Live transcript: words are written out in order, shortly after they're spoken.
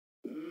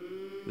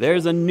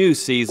There's a new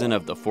season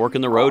of the Fork in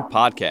the Road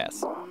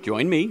podcast.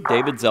 Join me,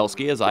 David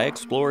Zelski, as I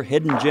explore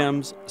hidden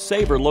gems,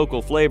 savor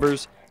local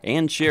flavors,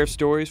 and share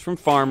stories from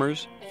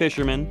farmers,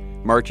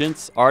 fishermen,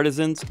 merchants,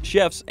 artisans,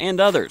 chefs, and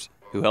others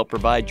who help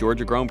provide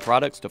Georgia-grown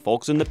products to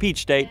folks in the Peach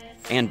State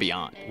and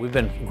beyond. We've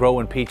been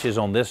growing peaches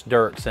on this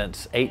dirt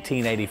since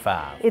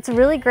 1885. It's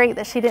really great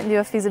that she didn't do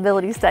a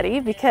feasibility study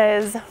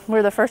because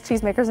we're the first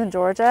cheesemakers in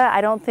Georgia.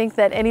 I don't think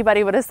that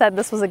anybody would have said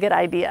this was a good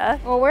idea.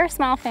 Well, we're a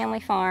small family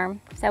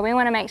farm, so we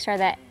want to make sure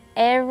that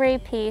every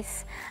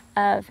piece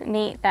of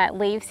meat that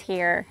leaves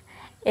here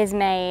is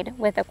made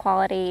with the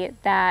quality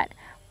that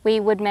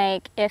we would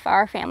make if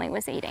our family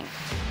was eating.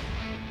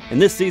 In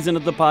this season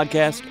of the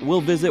podcast,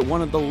 we'll visit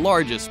one of the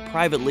largest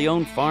privately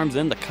owned farms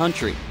in the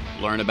country,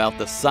 learn about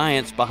the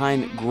science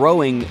behind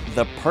growing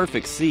the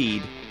perfect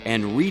seed,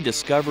 and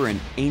rediscover an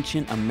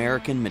ancient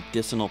American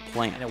medicinal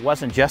plant. And it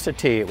wasn't just a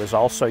tea, it was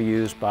also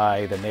used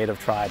by the native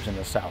tribes in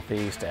the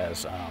southeast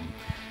as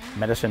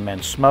medicine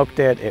men smoked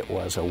it. It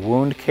was a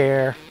wound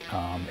care.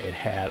 It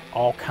had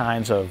all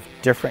kinds of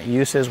different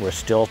uses. We're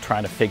still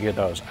trying to figure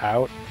those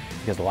out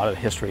because a lot of the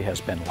history has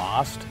been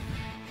lost.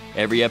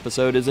 Every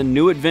episode is a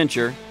new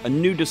adventure, a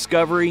new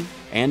discovery,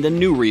 and a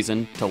new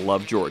reason to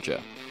love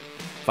Georgia.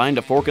 Find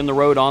A Fork in the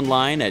Road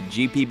online at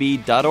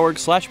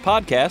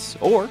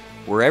gpb.org/podcasts or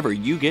wherever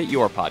you get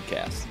your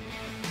podcasts.